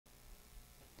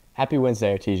Happy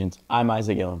Wednesday, Artesians. I'm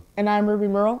Isaac Gillum. And I'm Ruby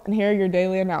Merle, and here are your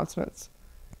daily announcements.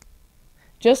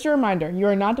 Just a reminder, you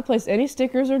are not to place any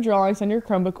stickers or drawings on your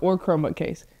Chromebook or Chromebook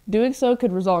case. Doing so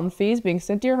could result in fees being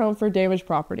sent to your home for damaged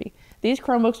property. These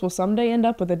Chromebooks will someday end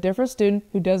up with a different student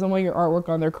who doesn't want your artwork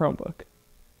on their Chromebook.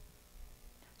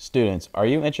 Students, are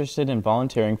you interested in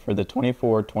volunteering for the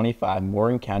 24-25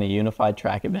 Morgan County Unified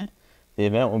Track event? The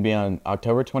event will be on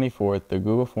October 24th. The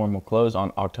Google form will close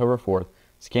on October 4th.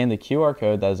 Scan the QR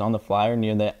code that is on the flyer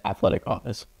near the athletic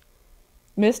office.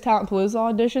 Miss Talentpalooza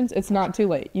auditions, it's not too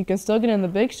late. You can still get in the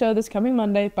big show this coming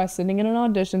Monday by sending in an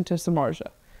audition to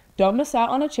Samarja. Don't miss out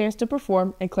on a chance to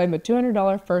perform and claim the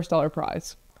 $200 first dollar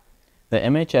prize. The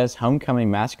MHS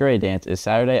Homecoming Masquerade Dance is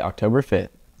Saturday, October 5th.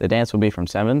 The dance will be from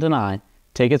 7 to 9.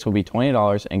 Tickets will be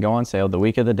 $20 and go on sale the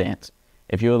week of the dance.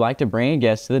 If you would like to bring a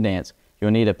guest to the dance, you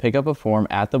will need to pick up a form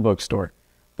at the bookstore.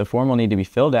 The form will need to be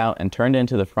filled out and turned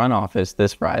into the front office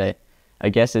this Friday. A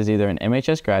guest is either an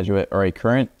MHS graduate or a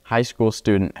current high school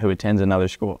student who attends another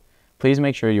school. Please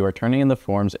make sure you are turning in the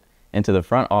forms into the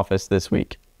front office this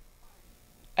week.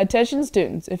 Attention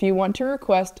students, if you want to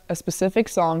request a specific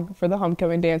song for the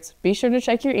homecoming dance, be sure to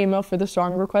check your email for the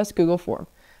song request Google form.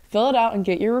 Fill it out and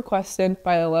get your request in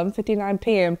by 11:59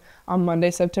 p.m. on Monday,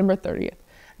 September 30th.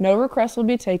 No requests will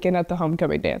be taken at the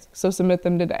homecoming dance, so submit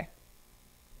them today.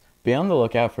 Be on the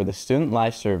lookout for the Student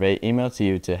Life Survey emailed to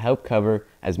you to help cover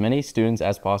as many students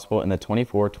as possible in the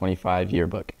 24-25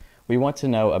 yearbook. We want to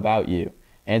know about you.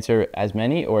 Answer as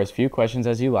many or as few questions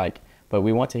as you like, but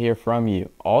we want to hear from you.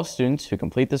 All students who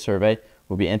complete the survey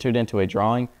will be entered into a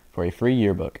drawing for a free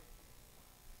yearbook.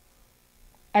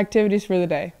 Activities for the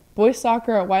day. Boys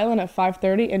soccer at Whiteland at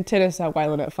 5:30 and tennis at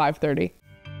Whiteland at 5:30.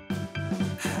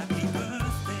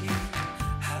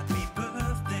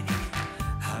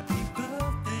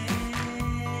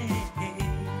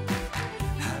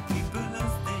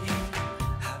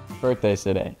 Birthdays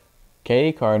today.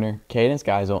 Katie Gardner, Cadence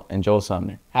Geisel, and Joel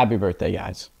Sumner. Happy birthday,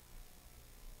 guys.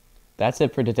 That's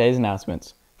it for today's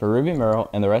announcements. For Ruby Merle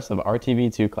and the rest of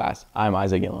RTV2 class, I'm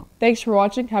Isaac Gillum. Thanks for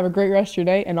watching, have a great rest of your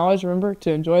day, and always remember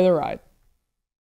to enjoy the ride.